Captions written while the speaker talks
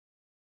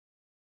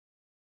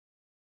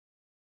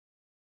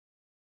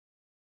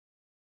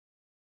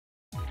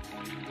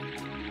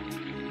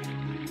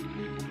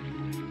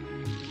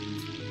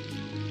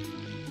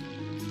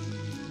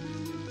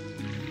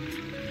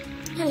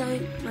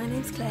my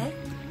name's Claire,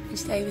 and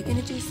today we're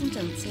going to do some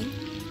dancing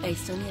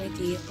based on the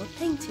idea of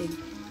painting.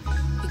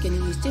 We're going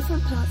to use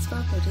different parts of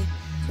our body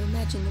to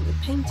imagine that we're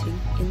painting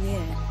in the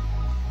air.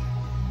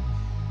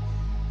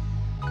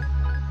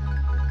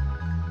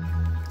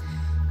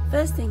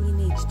 First thing you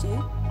need to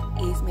do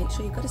is make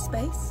sure you've got a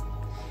space.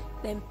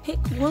 Then pick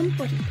one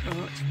body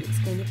part that's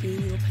going to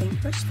be your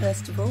paintbrush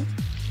first of all.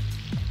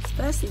 The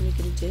first thing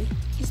we're going to do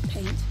is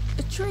paint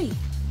a tree.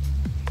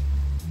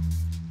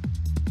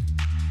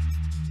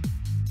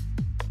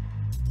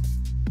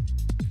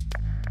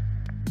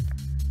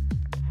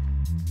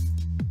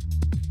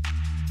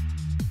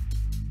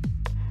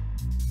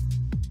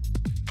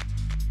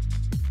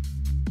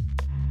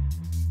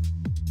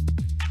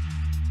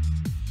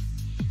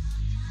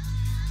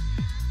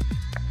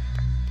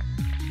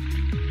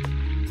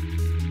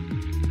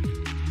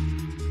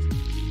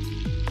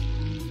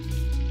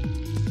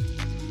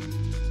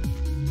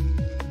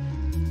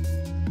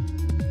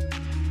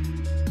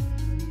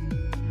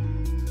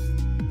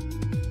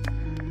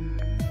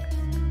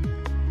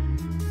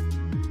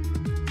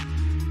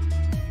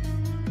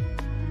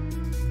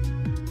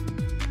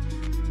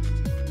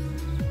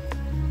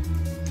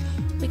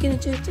 We're going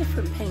to do a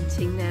different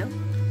painting now.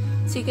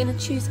 So you're going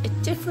to choose a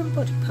different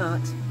body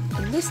part,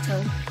 and this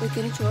time we're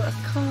going to draw a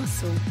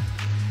castle.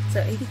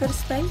 So have you got a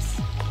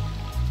space?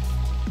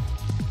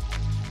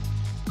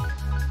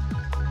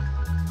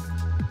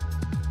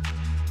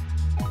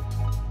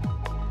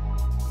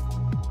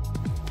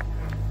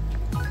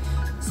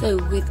 So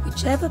with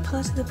whichever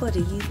part of the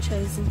body you've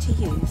chosen to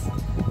use,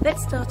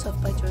 let's start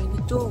off by drawing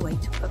the doorway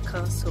to our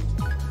castle.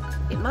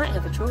 It might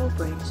have a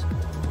drawbridge.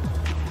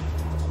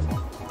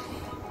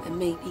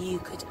 Maybe you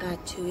could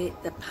add to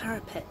it the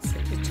parapets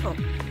at the top.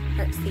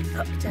 That's the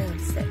up-down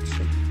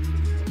section.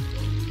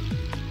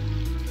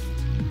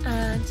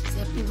 And does it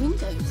have any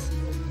windows?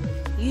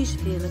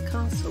 Usually in a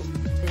castle,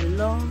 they're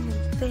long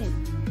and thin.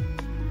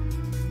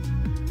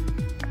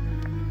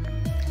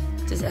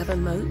 Does it have a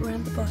moat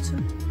around the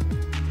bottom?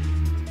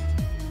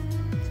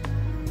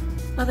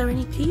 Are there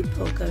any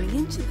people going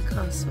into the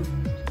castle?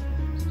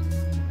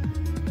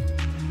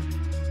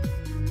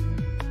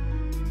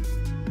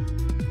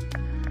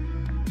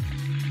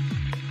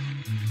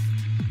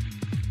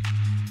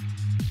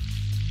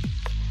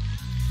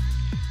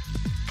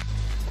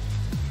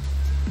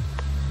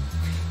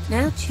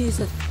 Now choose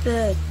a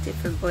third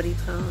different body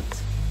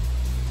part.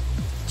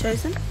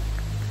 Chosen?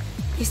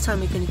 This time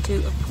we're going to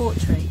do a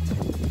portrait.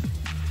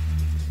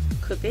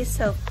 Could be a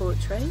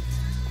self-portrait.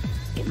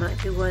 It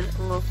might be one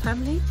of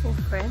family or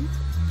friend,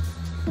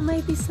 or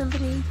maybe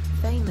somebody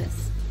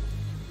famous.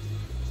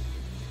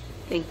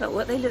 Think about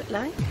what they look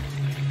like.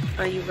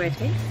 Are you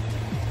ready?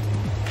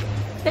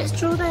 Let's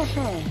draw their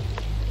hair.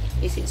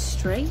 Is it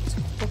straight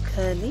or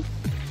curly?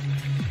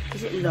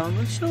 Is it long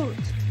or short?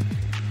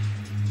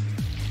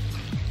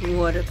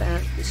 What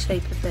about the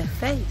shape of their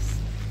face?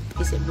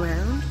 Is it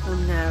round or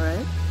narrow?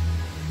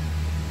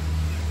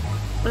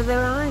 What are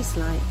their eyes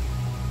like?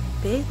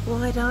 Big,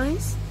 wide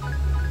eyes?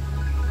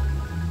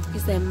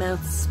 Is their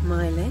mouth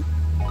smiling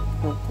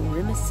or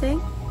grimacing?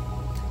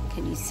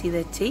 Can you see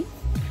their teeth?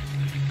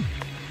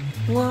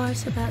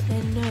 What about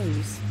their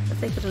nose? Have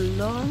they got a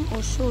long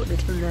or short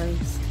little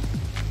nose?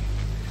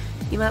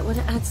 You might want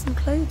to add some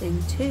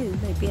clothing too.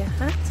 Maybe a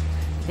hat,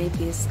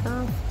 maybe a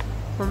scarf,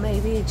 or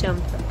maybe a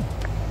jumper.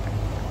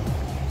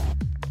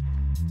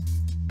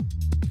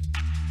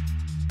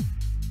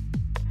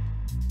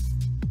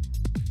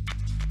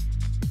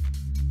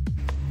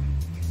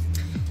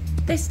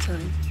 This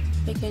time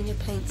we're going to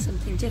paint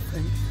something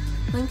different.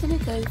 I'm going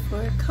to go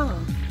for a car,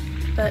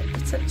 but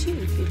it's up to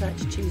you if you'd like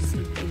to choose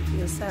something for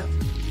yourself.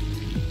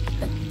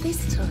 But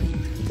this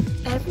time,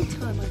 every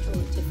time I draw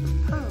a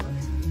different part,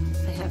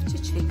 I have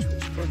to change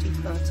which body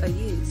part I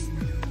use.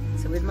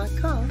 So with my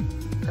car,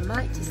 I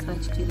might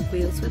decide to do the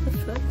wheels with a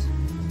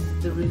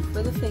foot, the roof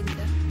with a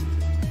finger,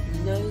 the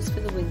nose for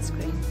the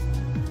windscreen.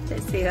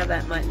 Let's see how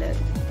that might look.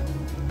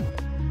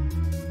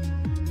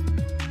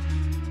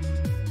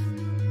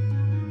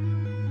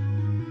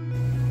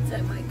 So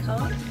my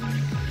car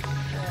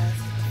has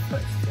a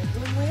foot for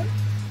one wheel,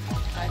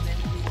 and then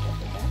we go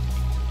for that.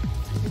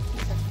 And we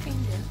use a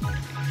finger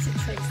to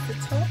trace the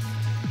top,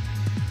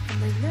 and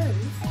the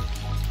nose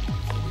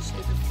to show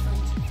the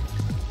front of the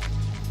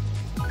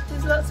car.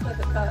 There's lots of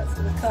other parts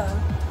of the car,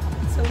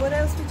 so what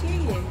else would you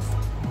use?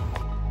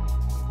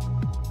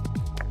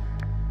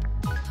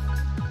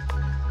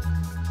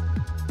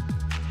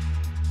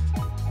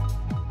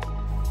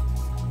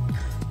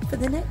 For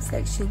the next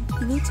section,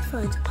 you need to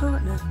find a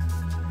partner.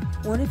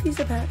 One of you's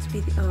about to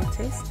be the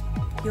artist,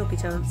 you'll be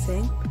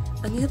dancing,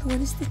 and the other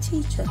one is the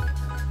teacher.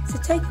 So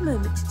take a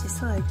moment to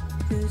decide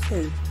who's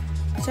who.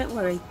 But don't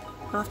worry,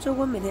 after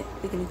 1 minute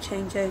we're going to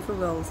change over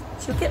roles,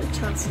 so you'll get the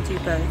chance to do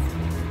both.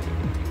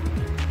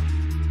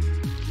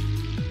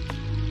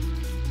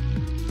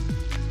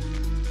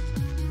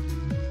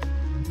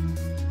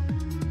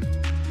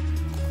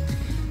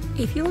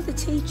 If you're the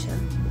teacher,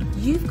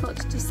 you've got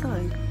to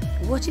decide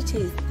what it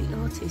is the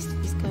artist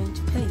is going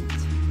to paint.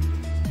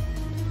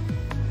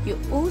 You're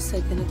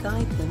also going to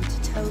guide them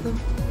to tell them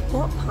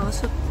what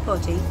part of the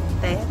body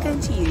they are going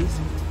to use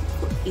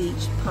for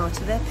each part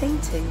of their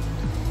painting.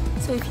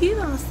 So if you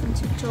ask them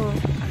to draw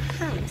a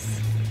house,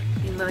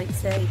 you might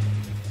say,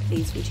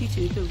 please would you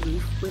do the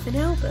roof with an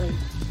elbow,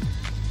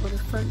 or the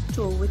front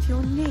door with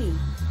your knee.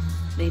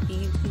 Maybe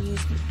you can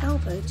use an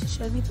elbow to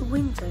show me the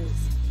windows.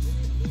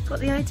 Got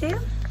the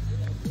idea?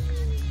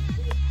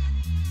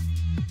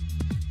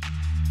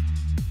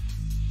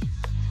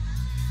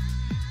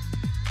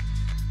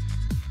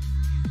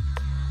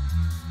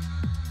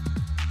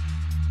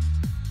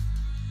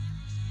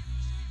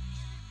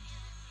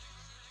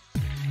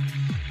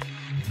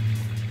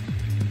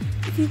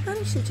 If you've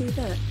managed to do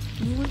that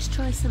and you want to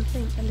try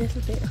something a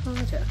little bit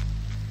harder,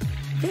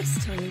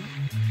 this time,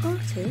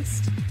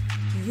 artist,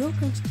 you're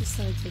going to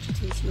decide what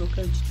it is you're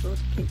going to draw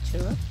the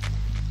picture of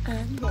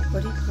and what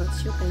body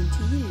parts you're going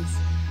to use.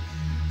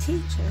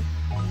 Teacher,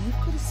 you've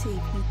got to see if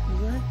you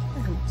can work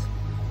out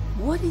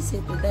what is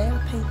it that they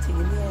are painting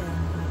in the air.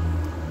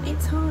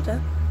 It's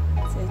harder,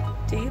 so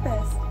do your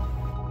best.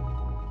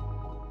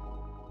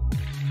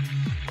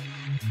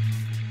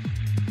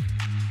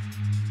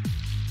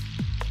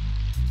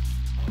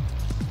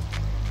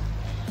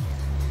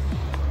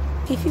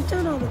 If you've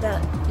done all of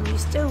that and you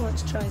still want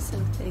to try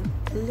something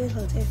a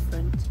little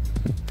different,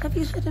 have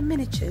you heard of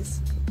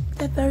miniatures?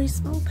 They're very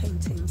small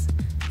paintings,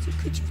 so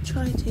could you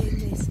try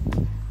doing this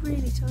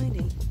really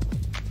tiny?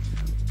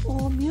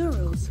 Or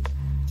murals,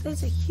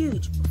 those are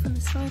huge, but from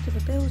the side of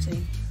a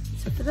building,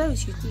 so for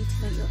those you'd need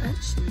to make your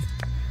actions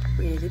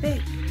really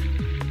big.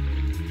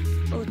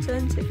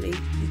 Alternatively,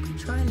 you could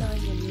try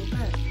lying on your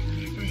back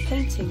and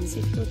painting as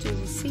if you're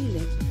doing the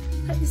ceiling,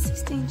 like the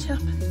Sistine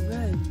Chapel in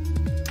Rome.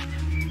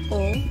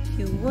 Or, if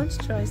you want to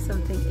try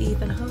something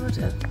even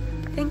harder,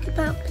 think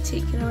about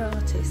particular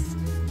artists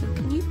and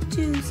can you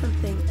do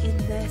something in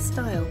their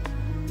style?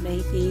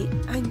 Maybe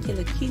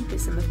angular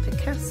cubism of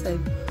Picasso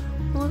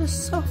or the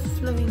soft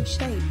flowing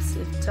shapes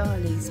of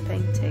Dali's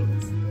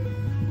paintings.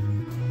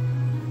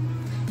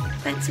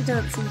 Thanks for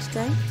dancing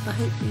today. I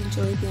hope you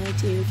enjoyed the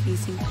idea of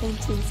using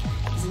paintings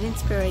as an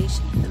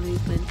inspiration for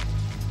movement